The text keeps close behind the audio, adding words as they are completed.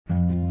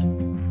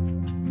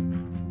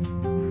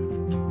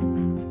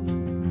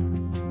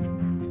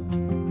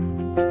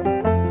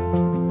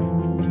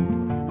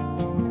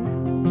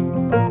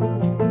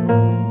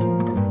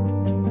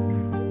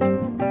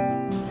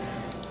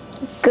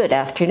Good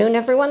afternoon,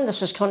 everyone.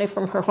 This is Tony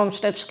from Her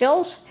Homestead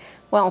Skills.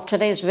 Well,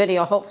 today's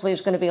video hopefully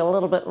is going to be a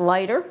little bit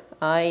lighter.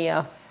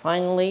 I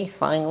finally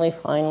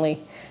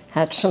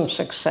had some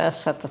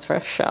success at the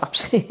thrift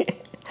shops.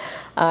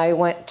 I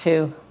went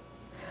to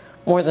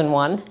more than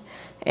one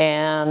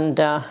and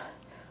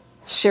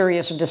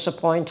seriously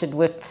disappointed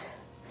with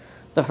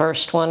the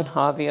first one,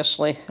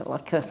 obviously.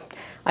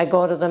 I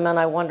go to them and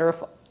I wonder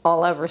if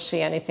I'll ever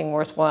see anything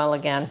worthwhile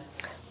again.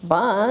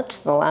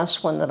 But the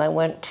last one that I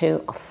went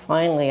to,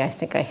 finally, I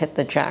think I hit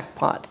the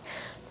jackpot.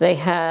 They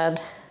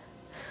had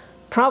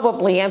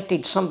probably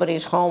emptied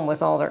somebody's home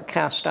with all their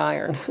cast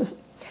iron.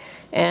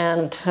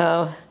 And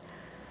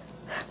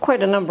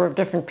quite a number of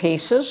different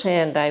pieces,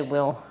 and I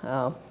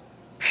will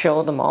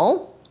show them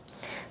all.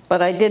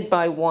 But I did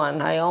buy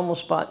one. I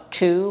almost bought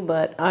two,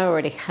 but I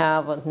already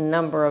have a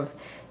number of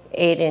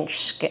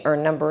 8-inch or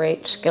number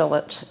 8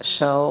 skillets,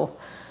 so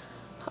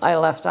I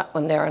left that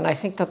one there. And I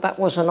think that that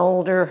was an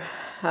older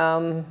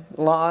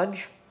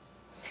lodge,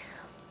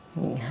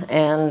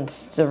 and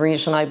the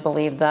reason I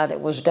believe that, it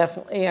was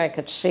definitely, I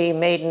could see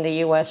made in the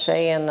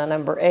USA and the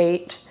number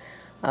 8.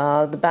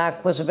 The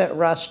back was a bit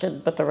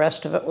rusted, but the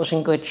rest of it was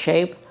in good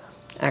shape.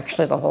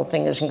 Actually, the whole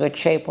thing is in good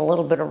shape. A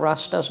little bit of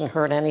rust doesn't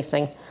hurt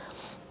anything.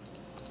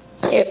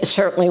 It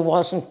certainly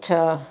wasn't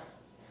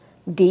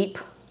deep.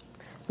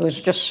 It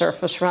was just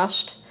surface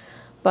rust.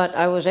 But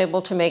I was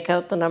able to make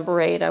out the number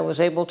 8. I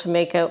was able to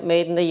make out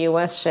made in the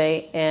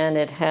USA, and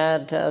it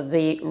had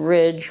the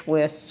ridge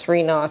with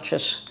 3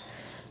 notches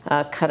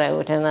cut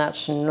out, and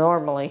that's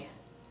normally,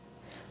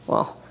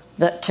 well,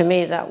 that to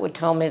me, that would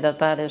tell me that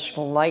that is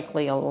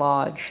likely a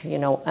lodge, you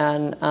know,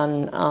 an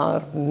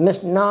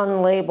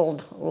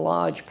non-labeled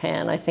lodge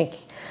pan. I think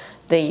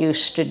they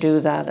used to do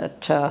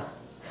that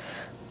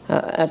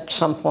at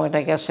some point.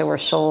 I guess they were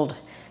sold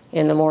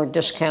in the more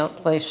discount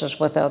places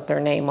without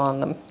their name on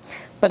them.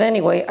 But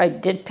anyway, I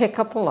did pick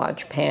up a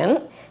lodge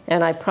pan,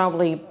 and I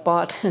probably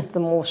bought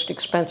the most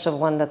expensive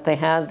one that they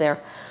had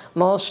there.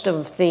 Most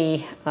of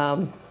the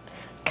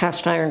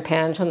cast iron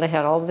pans, and they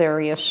had all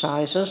various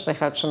sizes. They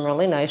had some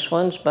really nice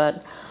ones,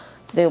 but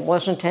there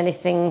wasn't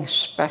anything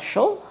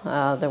special.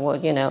 There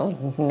was, you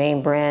know,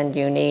 name brand,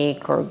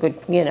 unique, or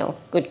good, you know,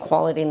 good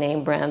quality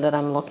name brand that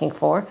I'm looking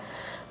for.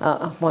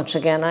 Once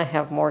again, I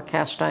have more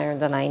cast iron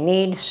than I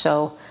need,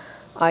 so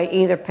I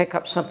either pick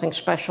up something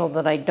special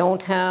that I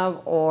don't have,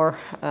 or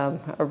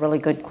a really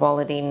good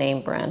quality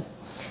name brand.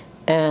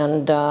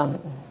 And I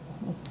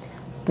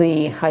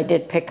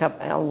did pick up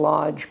a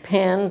lodge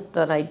pan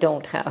that I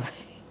don't have.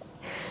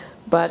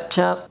 But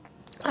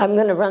I'm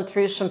going to run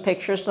through some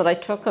pictures that I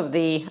took of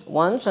the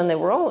ones, and they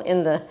were all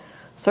in the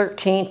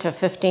 $13 to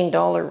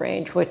 $15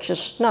 range, which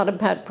is not a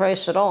bad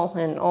price at all.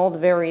 In all the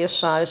various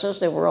sizes,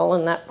 they were all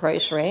in that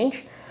price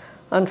range.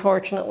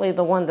 Unfortunately,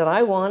 the one that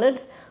I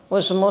wanted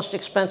was the most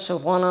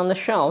expensive one on the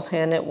shelf,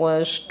 and it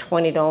was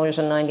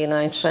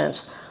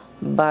 $20.99,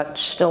 but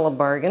still a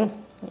bargain.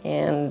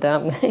 And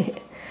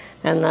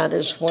and that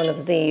is one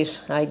of these.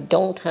 I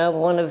don't have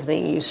one of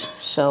these,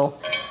 so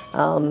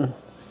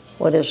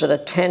what is it, a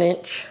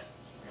 10-inch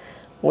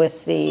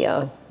with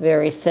the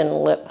very thin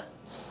lip.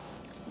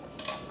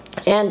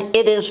 And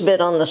it is a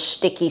bit on the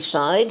sticky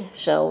side,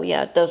 so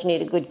yeah, it does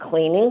need a good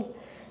cleaning,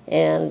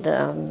 and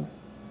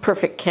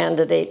perfect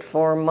candidate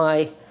for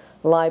my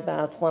lye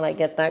bath when I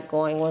get that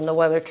going, when the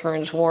weather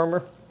turns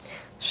warmer.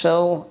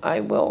 So I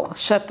will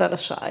set that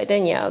aside.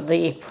 And yeah,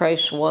 the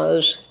price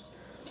was,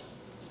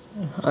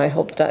 I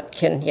hope that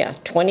can, yeah,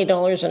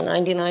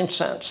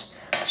 $20.99.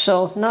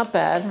 So not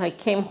bad. I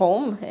came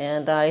home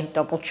and I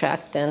double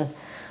checked, and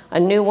a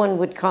new one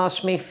would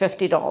cost me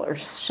 $50.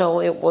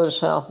 So it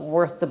was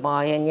worth the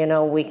buy. And you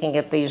know, we can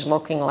get these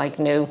looking like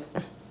new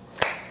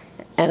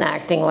and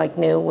acting like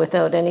new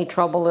without any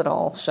trouble at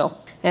all. So,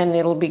 and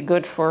it'll be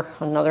good for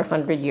another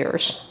 100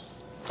 years.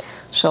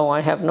 So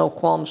I have no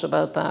qualms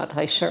about that.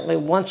 I certainly,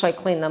 once I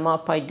clean them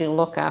up, I do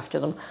look after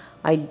them.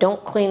 I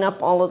don't clean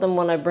up all of them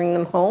when I bring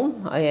them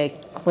home. I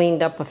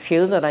cleaned up a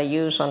few that I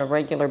use on a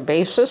regular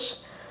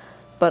basis,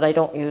 but I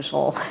don't use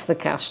all the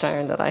cast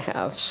iron that I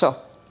have. So,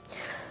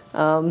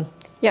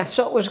 yeah,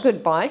 so it was a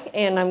good buy,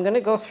 and I'm going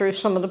to go through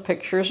some of the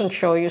pictures and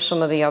show you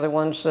some of the other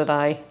ones that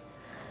I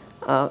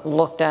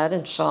looked at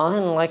and saw,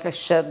 and like I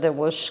said, there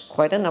was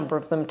quite a number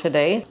of them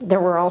today. There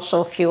were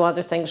also a few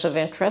other things of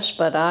interest,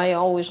 but I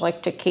always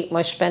like to keep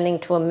my spending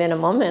to a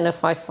minimum, and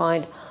if I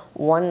find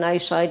one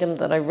nice item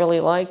that I really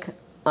like,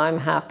 I'm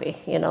happy.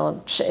 You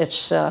know,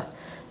 it's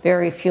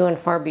very few and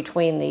far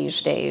between these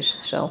days.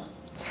 So,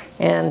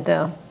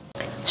 and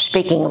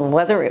speaking of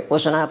weather, it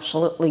was an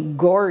absolutely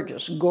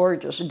gorgeous,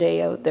 gorgeous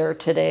day out there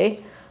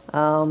today.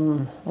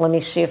 Let me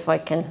see if I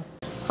can,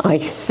 I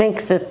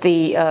think that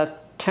the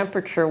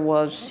temperature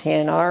was,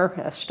 in our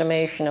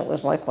estimation, it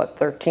was like, what,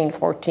 13,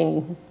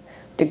 14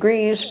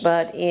 degrees,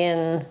 but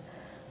in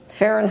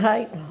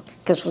Fahrenheit,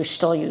 because we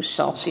still use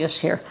Celsius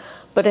here,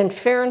 but in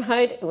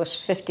Fahrenheit, it was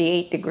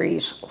 58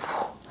 degrees,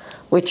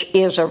 which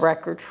is a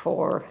record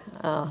for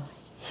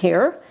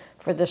here,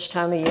 for this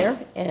time of year,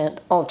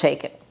 and I'll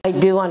take it. I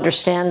do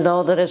understand,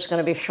 though, that it's going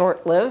to be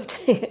short-lived.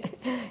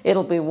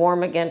 It'll be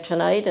warm again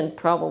tonight and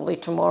probably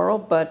tomorrow,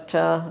 but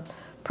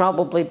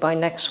probably by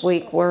next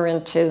week we're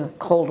into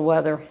cold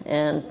weather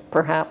and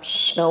perhaps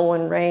snow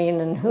and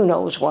rain and who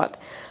knows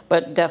what.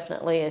 But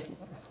definitely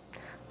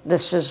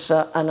this is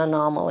an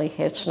anomaly.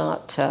 It's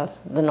not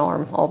the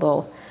norm,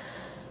 although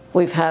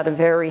we've had a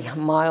very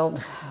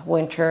mild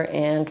winter,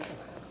 and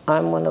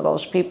I'm one of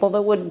those people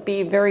that would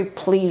be very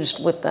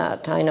pleased with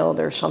that. I know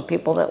there's some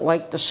people that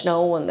like the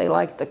snow and they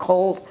like the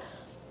cold.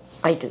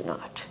 I do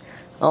not.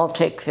 I'll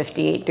take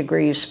 58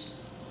 degrees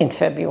in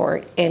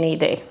February any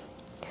day.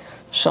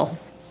 So,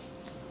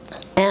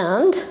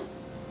 and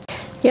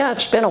yeah,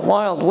 it's been a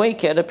wild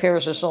week. It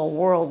appears as though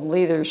world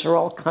leaders are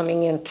all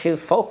coming into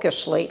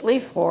focus lately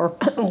for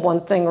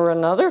one thing or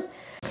another.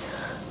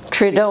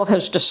 Trudeau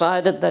has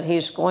decided that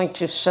he's going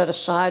to set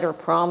aside or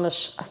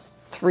promise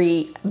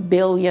 $3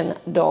 billion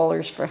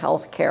for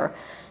health care.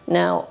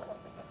 Now,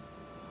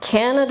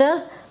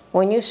 Canada,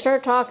 when you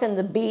start talking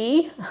the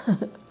B,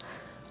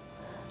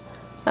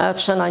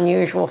 that's an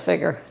unusual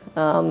figure.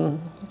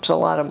 It's a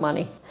lot of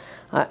money.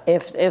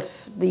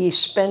 If the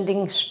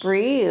spending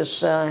spree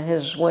is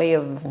his way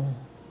of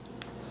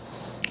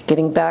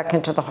getting back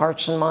into the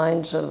hearts and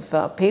minds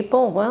of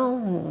people,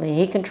 well,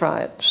 he can try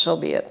it. So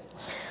be it.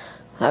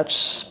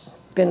 That's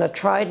been a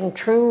tried and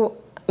true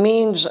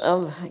means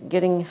of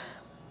getting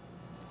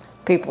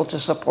people to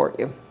support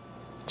you,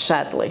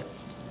 sadly.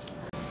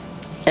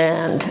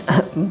 And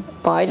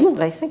Biden,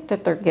 I think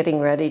that they're getting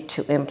ready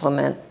to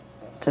implement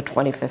the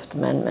 25th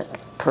Amendment,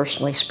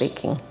 personally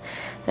speaking.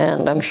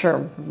 And I'm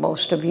sure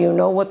most of you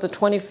know what the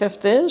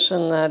 25th is,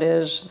 and that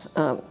is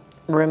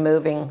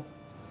removing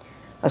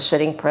a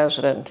sitting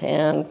president.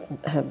 And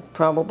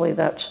probably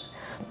that's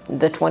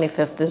the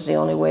 25th is the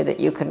only way that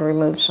you can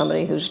remove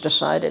somebody who's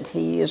decided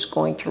he is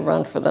going to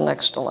run for the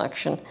next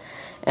election.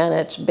 And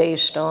it's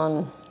based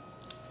on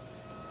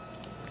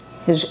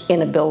his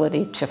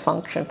inability to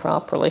function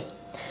properly.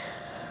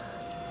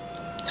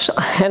 So,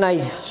 and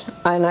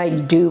I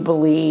do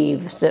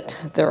believe that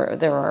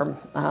there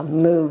are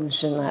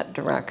moves in that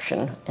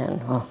direction,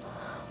 and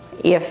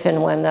if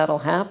and when that'll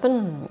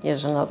happen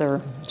is another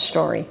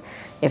story.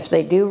 If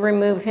they do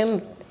remove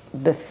him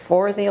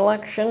before the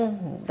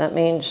election, that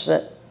means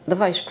that the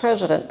vice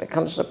president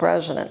becomes the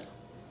president.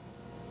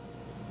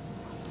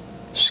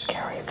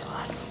 Scary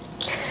thought.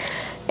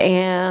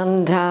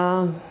 And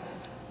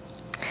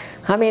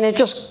I mean, it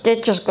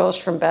just goes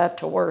from bad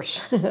to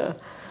worse.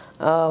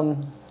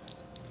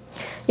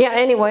 Yeah,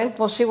 anyway,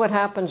 we'll see what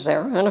happens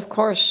there. And of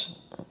course,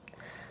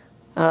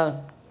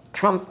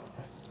 Trump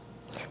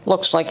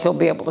looks like he'll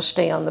be able to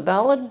stay on the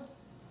ballot.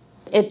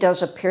 It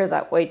does appear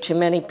that way to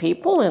many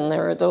people, and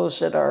there are those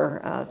that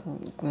are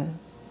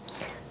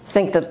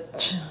think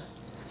that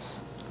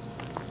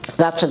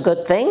that's a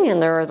good thing, and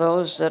there are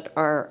those that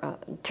are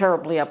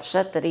terribly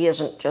upset that he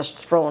isn't just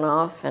thrown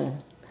off.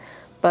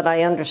 But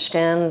I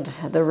understand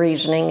the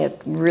reasoning.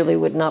 It really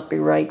would not be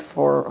right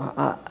for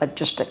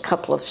just a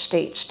couple of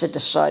states to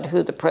decide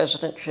who the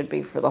president should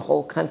be for the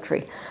whole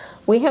country.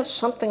 We have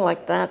something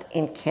like that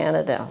in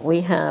Canada.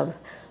 We have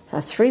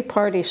a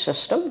three-party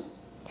system,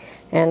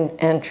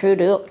 and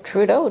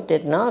Trudeau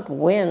did not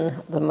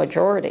win the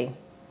majority.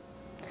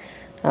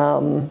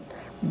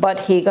 But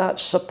he got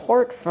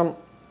support from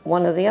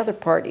one of the other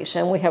parties,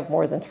 and we have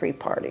more than three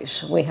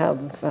parties. We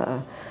have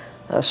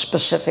a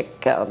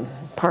specific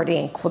party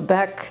in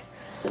Quebec,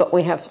 but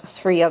we have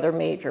three other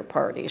major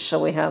parties. So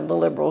we have the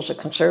Liberals, the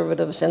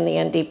Conservatives, and the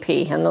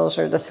NDP, and those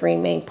are the three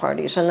main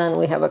parties. And then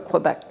we have a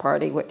Quebec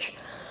party, which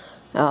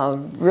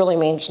really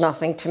means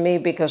nothing to me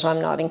because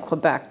I'm not in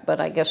Quebec, but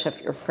I guess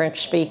if you're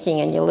French-speaking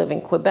and you live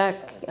in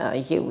Quebec,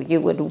 you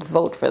would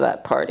vote for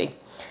that party.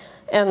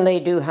 And they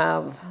do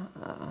have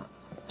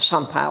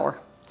some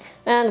power.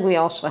 And we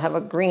also have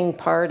a Green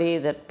Party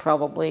that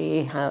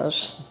probably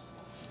has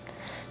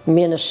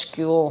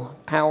minuscule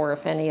power,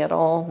 if any at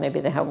all.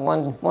 Maybe they have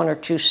one or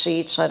two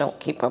seats. I don't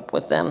keep up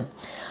with them.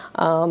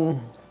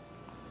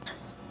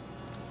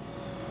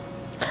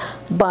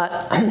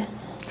 But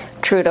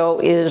Trudeau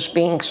is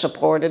being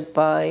supported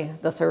by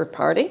the third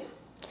party,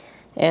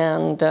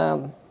 and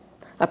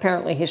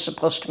apparently he's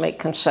supposed to make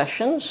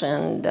concessions,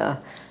 and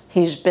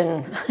he's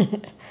been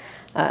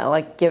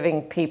like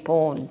giving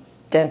people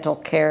dental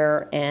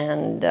care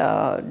and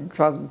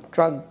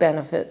drug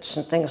benefits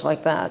and things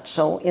like that,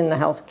 so in the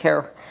health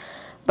care.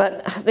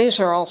 But these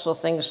are also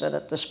things that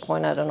at this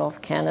point I don't know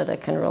if Canada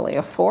can really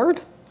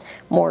afford,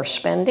 more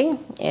spending.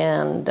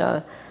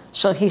 And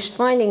so he's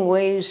finding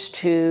ways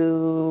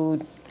to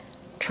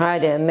try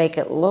to make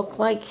it look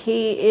like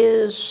he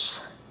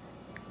is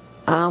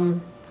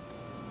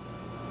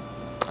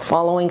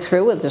following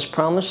through with his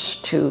promise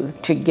to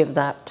give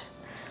that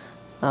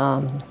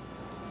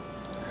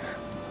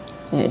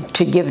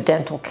to give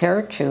dental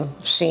care to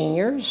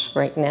seniors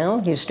right now.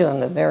 He's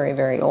doing the very,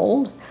 very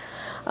old.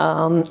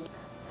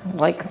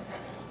 Like,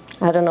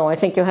 I don't know, I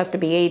think you have to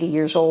be 80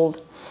 years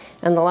old.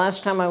 And the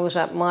last time I was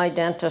at my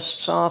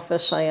dentist's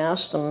office, I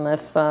asked them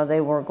if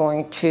they were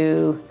going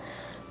to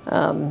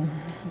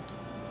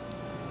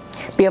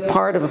be a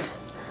part of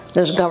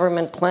this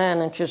government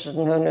plan, and she said,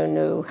 no, no,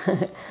 no.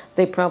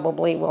 They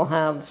probably will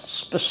have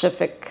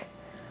specific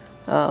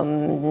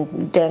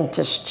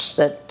dentists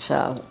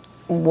that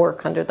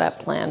work under that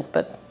plan,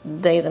 but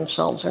they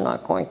themselves are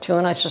not going to,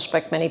 and I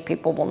suspect many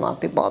people will not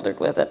be bothered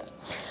with it.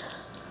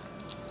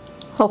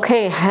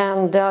 Okay,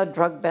 and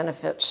drug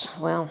benefits.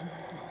 Well,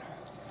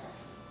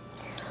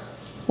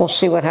 we'll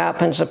see what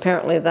happens.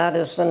 Apparently that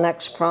is the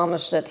next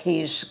promise that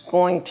he's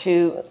going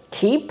to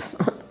keep.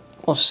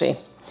 We'll see.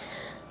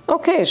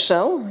 Okay,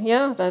 so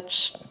yeah,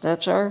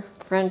 that's our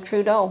friend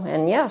Trudeau.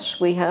 And yes,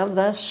 we have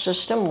this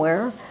system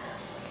where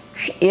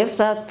if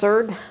that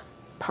third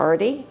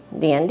party,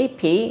 the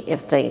NDP,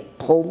 if they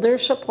pulled their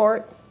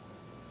support,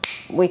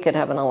 we could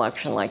have an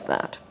election like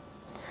that.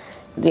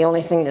 The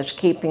only thing that's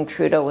keeping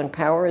Trudeau in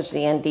power is the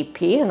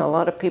NDP, and a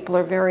lot of people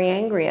are very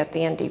angry at the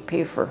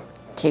NDP for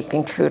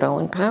keeping Trudeau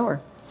in power.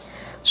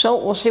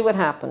 So we'll see what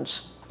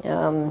happens.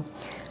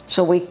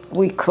 So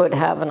we could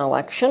have an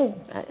election.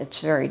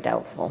 It's very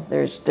doubtful.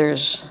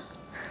 There's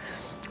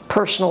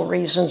personal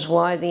reasons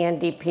why the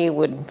NDP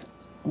would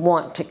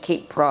want to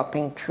keep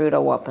propping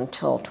Trudeau up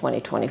until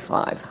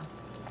 2025.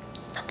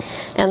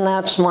 And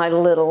that's my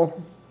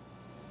little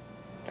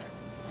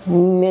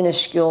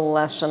minuscule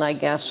lesson, I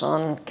guess,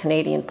 on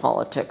Canadian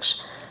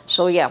politics.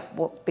 So yeah,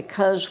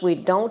 because we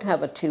don't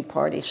have a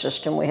two-party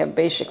system, we have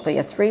basically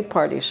a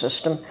three-party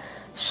system.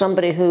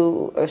 Somebody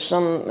who, or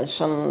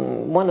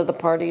one of the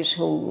parties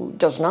who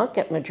does not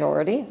get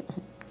majority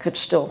could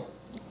still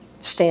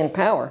stay in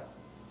power,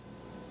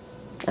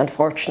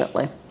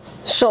 unfortunately.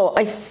 So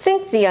I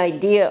think the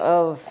idea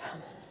of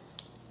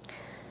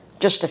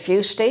just a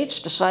few states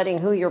deciding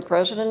who your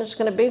president is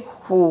going to be,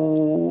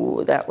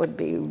 ooh, that would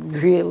be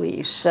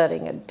really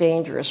setting a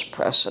dangerous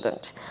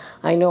precedent.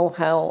 I know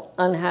how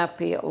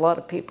unhappy a lot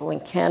of people in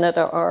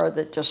Canada are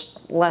that just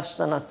less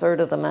than a third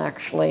of them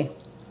actually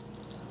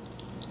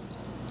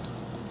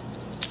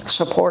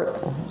support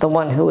the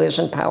one who is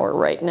in power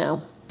right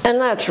now.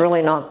 And that's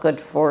really not good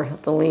for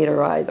the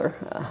leader either.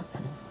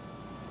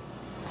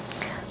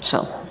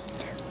 So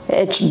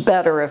it's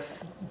better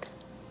if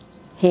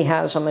he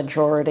has a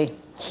majority.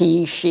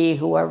 He, she,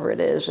 whoever it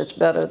is, it's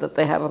better that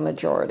they have a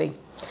majority.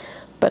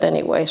 But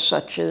anyway,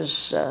 such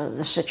is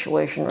the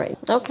situation right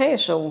now. Okay,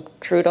 so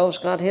Trudeau's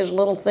got his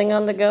little thing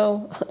on the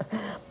go.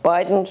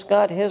 Biden's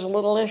got his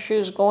little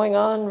issues going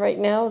on right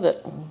now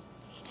that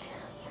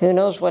who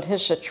knows what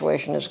his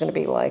situation is going to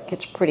be like.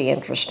 It's pretty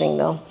interesting,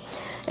 though.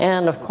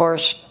 And, of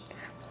course,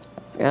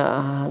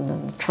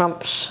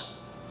 Trump's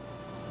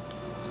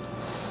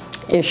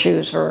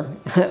issues are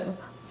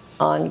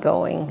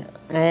ongoing.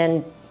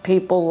 And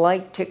people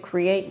like to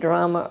create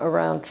drama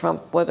around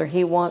Trump, whether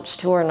he wants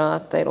to or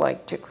not. They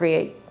like to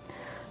create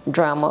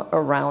drama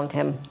around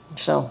him.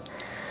 So,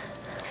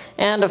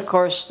 and of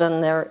course, then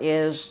there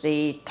is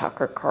the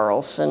Tucker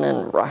Carlson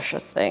and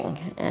Russia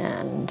thing.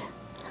 And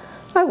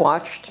I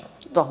watched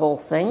the whole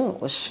thing. It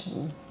was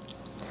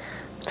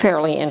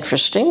fairly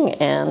interesting,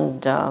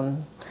 and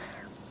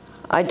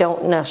I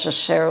don't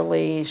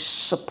necessarily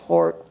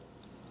support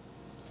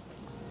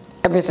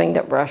everything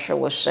that Russia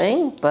was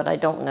saying, but I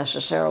don't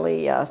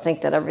necessarily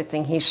think that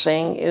everything he's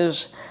saying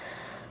is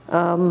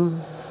wrong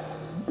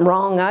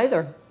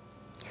either.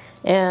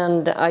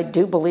 And I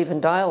do believe in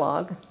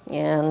dialogue,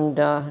 and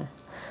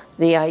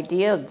the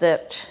idea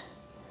that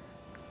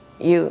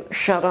you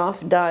shut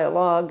off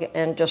dialogue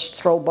and just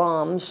throw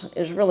bombs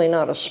is really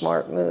not a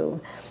smart move.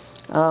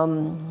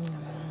 And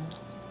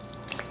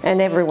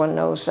everyone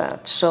knows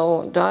that.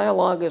 So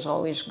dialogue is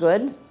always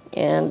good.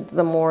 And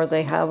the more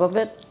they have of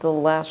it, the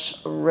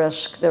less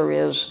risk there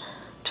is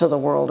to the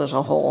world as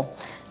a whole.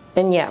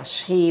 And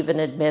yes, he even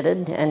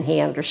admitted, and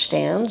he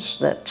understands,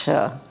 that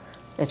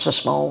it's a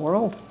small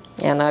world.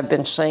 And I've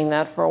been saying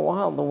that for a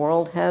while. The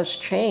world has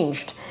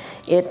changed.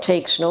 It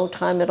takes no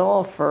time at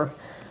all for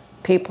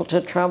people to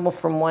travel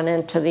from one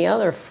end to the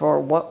other. For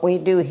what we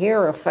do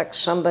here affects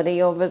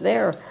somebody over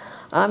there.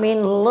 I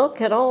mean, look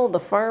at all the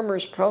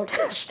farmers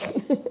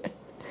protesting.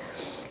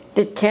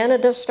 Did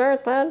Canada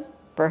start that?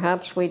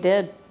 Perhaps we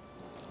did.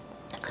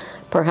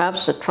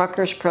 Perhaps the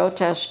truckers'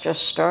 protest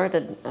just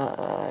started.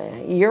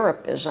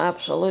 Europe is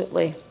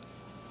absolutely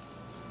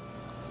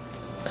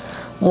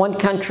one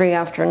country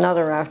after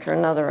another, after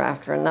another,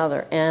 after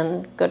another,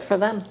 and good for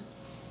them.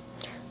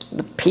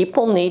 The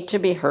people need to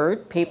be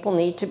heard, people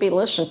need to be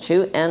listened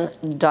to,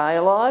 and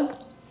dialogue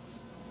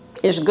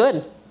is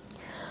good.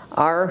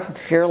 Our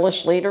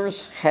fearless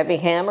leader's heavy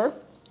hammer,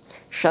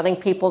 shutting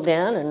people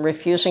down and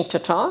refusing to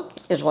talk,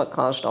 is what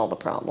caused all the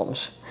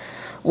problems.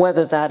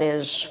 Whether that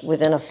is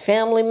within a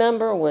family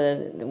member,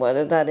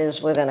 whether that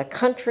is within a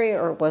country,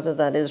 or whether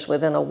that is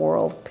within a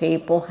world,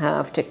 people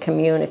have to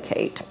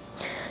communicate.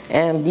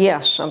 And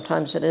yes,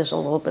 sometimes it is a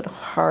little bit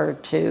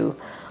hard to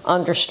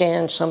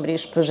understand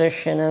somebody's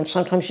position, and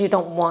sometimes you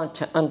don't want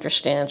to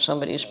understand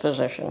somebody's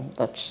position.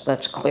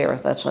 That's clear,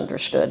 that's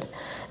understood.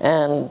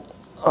 And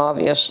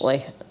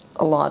obviously,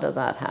 a lot of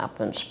that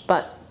happens.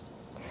 But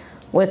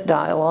with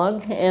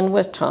dialogue and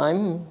with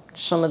time,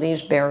 some of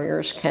these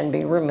barriers can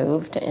be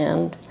removed,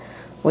 and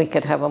we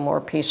could have a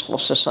more peaceful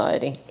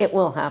society. It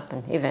will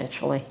happen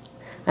eventually.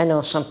 I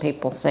know some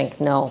people think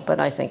no, but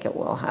I think it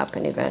will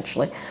happen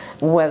eventually.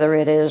 Whether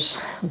it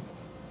is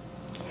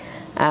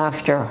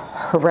after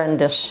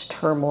horrendous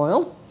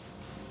turmoil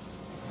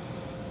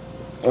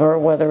or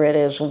whether it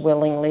is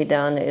willingly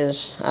done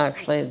is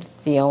actually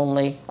the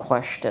only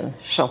question.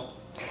 So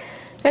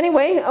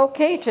anyway,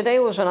 okay, today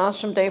was an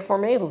awesome day for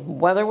me. The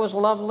weather was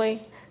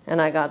lovely,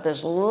 and I got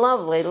this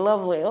lovely,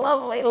 lovely,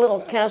 lovely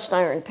little cast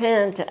iron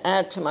pan to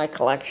add to my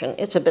collection.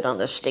 It's a bit on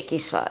the sticky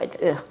side.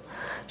 Ugh.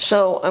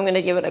 So I'm going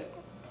to give it a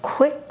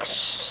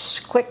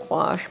quick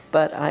wash,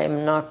 but I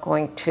am not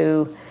going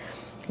to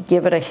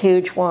give it a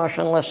huge wash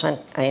unless I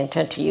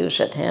intend to use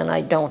it, and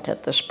I don't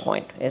at this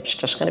point. It's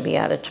just going to be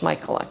added to my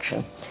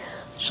collection.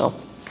 So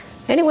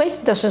anyway,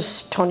 this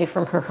is Tony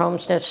from Her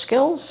Homestead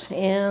Skills,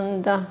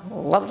 and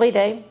lovely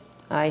day.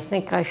 I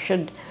think I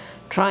should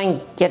try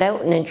and get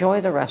out and enjoy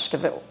the rest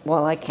of it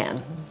while I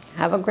can.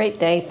 Have a great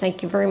day.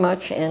 Thank you very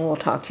much, and we'll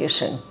talk to you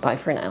soon. Bye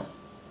for now.